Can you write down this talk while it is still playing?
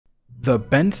The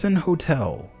Benson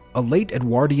Hotel, a late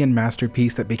Edwardian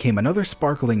masterpiece that became another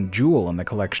sparkling jewel in the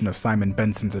collection of Simon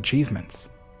Benson's achievements.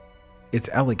 It's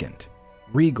elegant,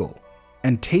 regal,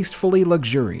 and tastefully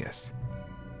luxurious.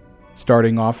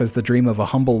 Starting off as the dream of a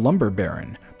humble lumber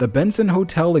baron, the Benson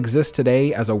Hotel exists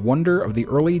today as a wonder of the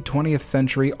early 20th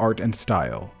century art and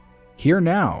style. Here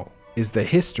now is the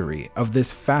history of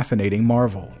this fascinating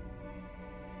marvel.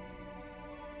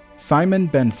 Simon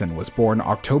Benson was born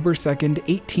October 2,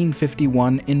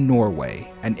 1851 in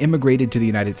Norway and immigrated to the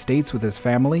United States with his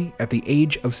family at the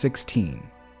age of 16.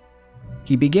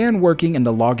 He began working in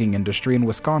the logging industry in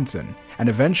Wisconsin and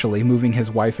eventually moving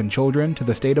his wife and children to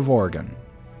the state of Oregon.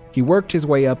 He worked his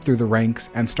way up through the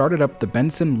ranks and started up the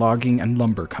Benson Logging and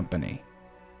Lumber Company.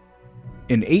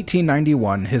 In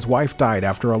 1891, his wife died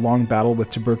after a long battle with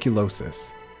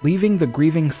tuberculosis, leaving the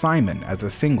grieving Simon as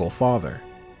a single father.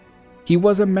 He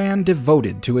was a man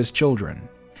devoted to his children,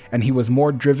 and he was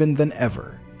more driven than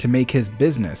ever to make his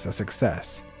business a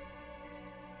success.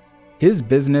 His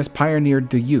business pioneered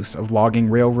the use of logging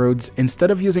railroads instead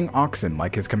of using oxen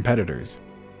like his competitors.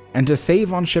 And to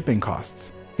save on shipping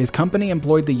costs, his company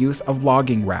employed the use of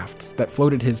logging rafts that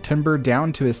floated his timber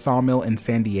down to his sawmill in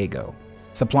San Diego,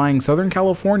 supplying Southern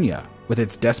California with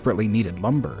its desperately needed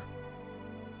lumber.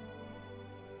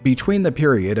 Between the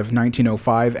period of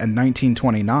 1905 and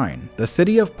 1929, the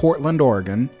city of Portland,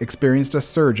 Oregon experienced a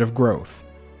surge of growth.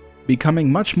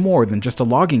 Becoming much more than just a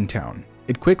logging town,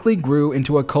 it quickly grew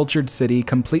into a cultured city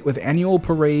complete with annual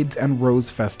parades and rose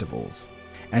festivals.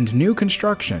 And new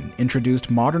construction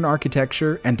introduced modern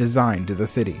architecture and design to the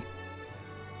city.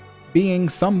 Being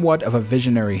somewhat of a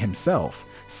visionary himself,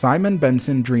 Simon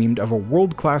Benson dreamed of a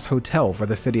world-class hotel for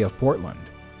the city of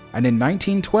Portland, and in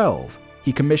 1912,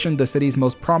 he commissioned the city's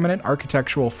most prominent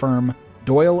architectural firm,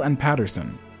 Doyle &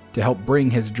 Patterson, to help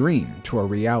bring his dream to a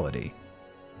reality.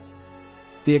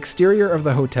 The exterior of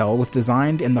the hotel was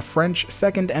designed in the French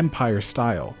Second Empire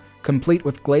style, complete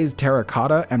with glazed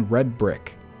terracotta and red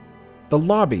brick. The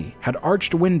lobby had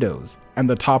arched windows, and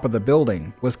the top of the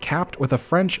building was capped with a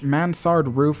French mansard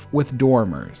roof with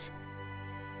dormers.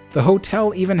 The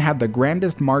hotel even had the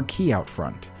grandest marquee out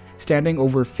front, standing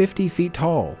over 50 feet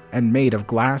tall and made of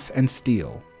glass and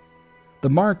steel. The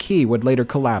marquee would later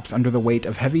collapse under the weight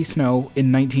of heavy snow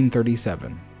in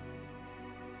 1937.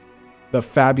 The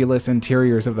fabulous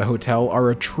interiors of the hotel are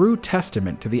a true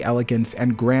testament to the elegance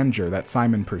and grandeur that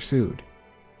Simon pursued.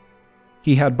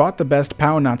 He had bought the best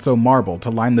Paonazzo marble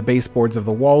to line the baseboards of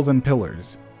the walls and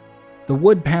pillars. The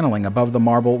wood paneling above the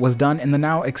marble was done in the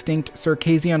now extinct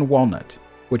Circassian walnut,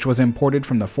 which was imported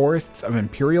from the forests of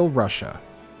Imperial Russia.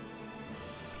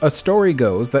 A story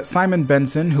goes that Simon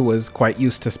Benson, who was quite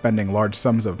used to spending large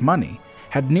sums of money,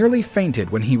 had nearly fainted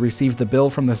when he received the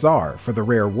bill from the Tsar for the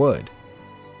rare wood.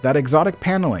 That exotic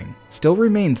paneling still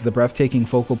remains the breathtaking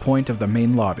focal point of the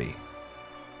main lobby.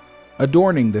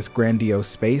 Adorning this grandiose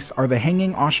space are the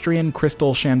hanging Austrian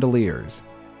crystal chandeliers,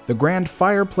 the grand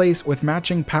fireplace with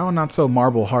matching Paonazzo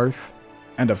marble hearth,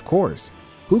 and of course,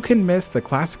 who can miss the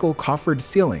classical coffered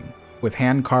ceiling with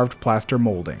hand-carved plaster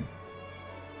molding?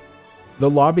 The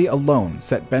lobby alone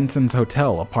set Benson's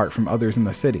hotel apart from others in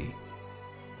the city.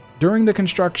 During the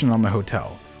construction on the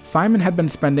hotel, Simon had been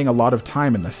spending a lot of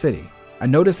time in the city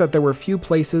and noticed that there were few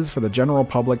places for the general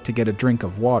public to get a drink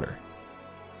of water.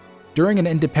 During an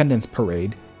Independence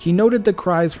parade, he noted the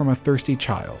cries from a thirsty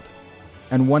child,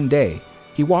 and one day,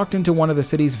 he walked into one of the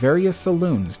city's various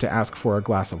saloons to ask for a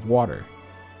glass of water.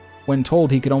 When told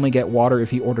he could only get water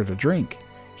if he ordered a drink,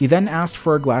 he then asked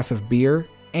for a glass of beer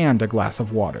and a glass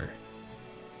of water.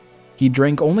 He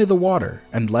drank only the water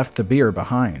and left the beer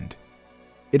behind.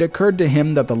 It occurred to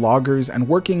him that the loggers and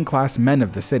working-class men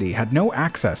of the city had no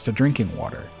access to drinking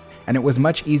water, and it was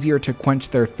much easier to quench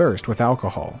their thirst with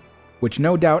alcohol, which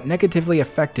no doubt negatively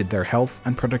affected their health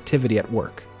and productivity at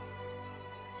work.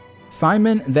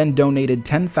 Simon then donated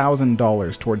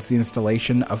 $10,000 towards the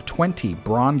installation of 20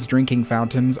 bronze drinking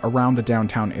fountains around the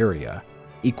downtown area,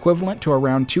 equivalent to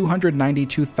around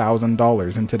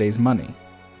 $292,000 in today's money.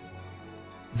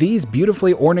 These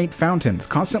beautifully ornate fountains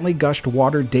constantly gushed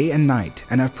water day and night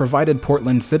and have provided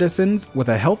Portland citizens with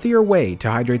a healthier way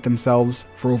to hydrate themselves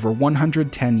for over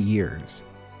 110 years.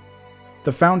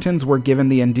 The fountains were given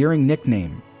the endearing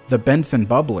nickname, the Benson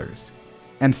Bubblers,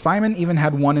 and Simon even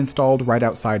had one installed right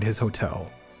outside his hotel.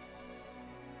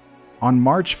 On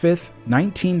March 5,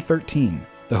 1913,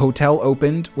 the hotel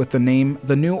opened with the name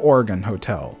the New Oregon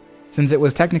Hotel, since it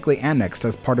was technically annexed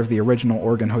as part of the original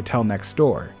Oregon Hotel next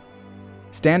door.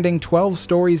 Standing 12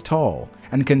 stories tall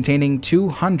and containing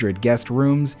 200 guest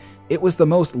rooms, it was the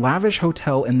most lavish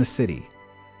hotel in the city.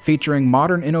 featuring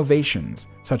modern innovations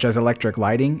such as electric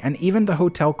lighting, and even the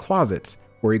hotel closets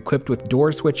were equipped with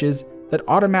door switches that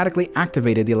automatically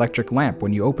activated the electric lamp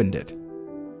when you opened it.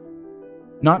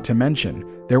 Not to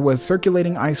mention, there was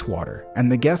circulating ice water,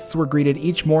 and the guests were greeted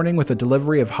each morning with a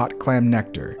delivery of hot clam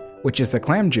nectar, which is the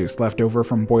clam juice left over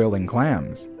from boiling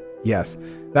clams. Yes,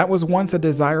 that was once a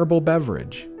desirable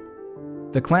beverage.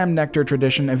 The clam nectar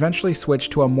tradition eventually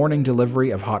switched to a morning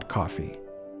delivery of hot coffee.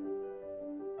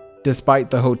 Despite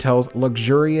the hotel's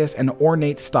luxurious and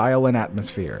ornate style and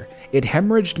atmosphere, it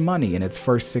hemorrhaged money in its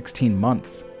first 16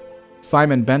 months.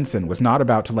 Simon Benson was not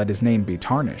about to let his name be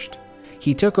tarnished.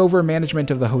 He took over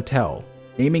management of the hotel,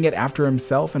 naming it after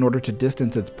himself in order to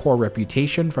distance its poor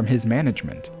reputation from his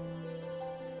management.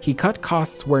 He cut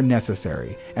costs where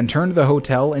necessary and turned the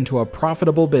hotel into a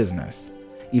profitable business,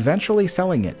 eventually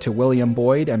selling it to William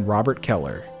Boyd and Robert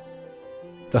Keller.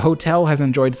 The hotel has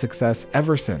enjoyed success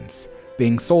ever since,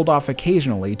 being sold off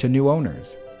occasionally to new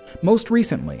owners. Most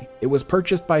recently, it was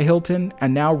purchased by Hilton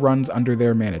and now runs under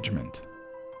their management.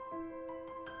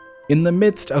 In the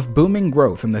midst of booming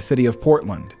growth in the city of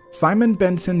Portland, Simon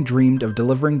Benson dreamed of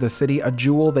delivering the city a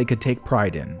jewel they could take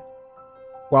pride in.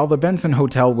 While the Benson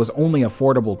Hotel was only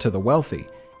affordable to the wealthy,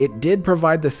 it did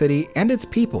provide the city and its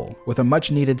people with a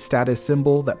much-needed status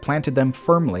symbol that planted them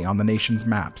firmly on the nation's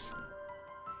maps.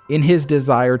 In his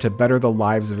desire to better the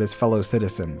lives of his fellow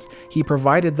citizens, he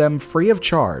provided them free of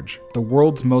charge the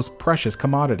world's most precious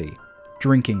commodity,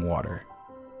 drinking water.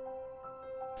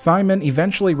 Simon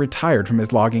eventually retired from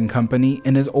his logging company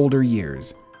in his older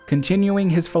years, continuing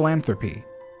his philanthropy.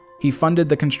 He funded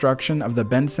the construction of the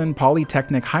Benson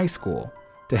Polytechnic High School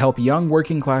to help young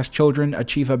working-class children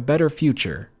achieve a better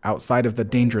future outside of the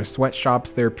dangerous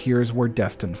sweatshops their peers were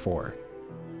destined for.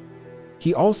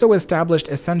 He also established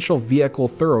essential vehicle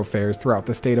thoroughfares throughout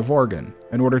the state of Oregon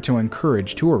in order to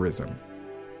encourage tourism.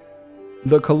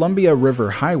 The Columbia River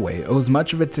Highway owes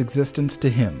much of its existence to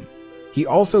him. He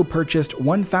also purchased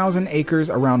 1,000 acres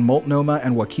around Multnomah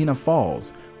and Wakena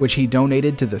Falls, which he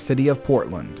donated to the city of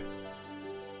Portland.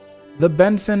 The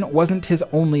Benson wasn't his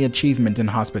only achievement in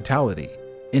hospitality.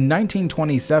 In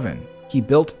 1927, he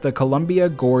built the Columbia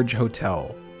Gorge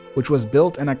Hotel, which was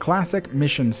built in a classic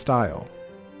mission style.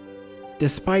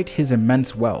 Despite his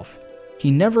immense wealth, he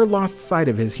never lost sight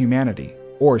of his humanity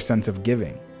or sense of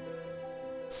giving.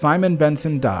 Simon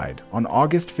Benson died on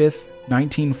August 5,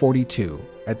 1942,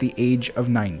 at the age of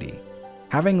 90,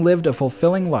 having lived a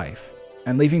fulfilling life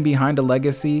and leaving behind a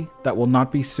legacy that will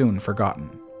not be soon forgotten.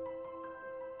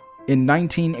 In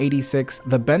 1986,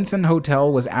 the Benson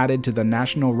Hotel was added to the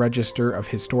National Register of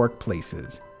Historic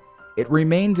Places. It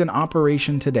remains in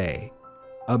operation today,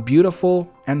 a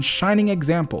beautiful and shining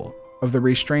example of the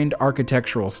restrained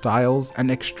architectural styles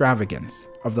and extravagance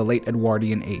of the late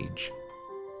Edwardian age.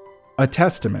 A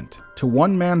testament to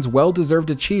one man's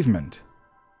well-deserved achievement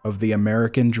of the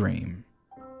American dream.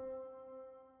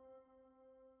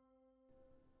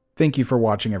 Thank you for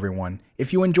watching, everyone.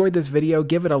 If you enjoyed this video,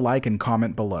 give it a like and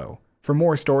comment below. For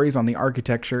more stories on the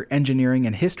architecture, engineering,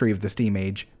 and history of the Steam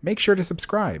Age, make sure to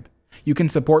subscribe. You can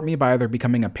support me by either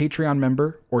becoming a Patreon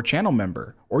member or channel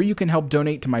member, or you can help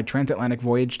donate to my transatlantic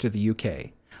voyage to the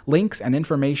UK. Links and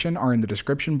information are in the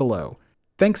description below.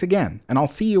 Thanks again, and I'll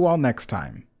see you all next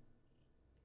time.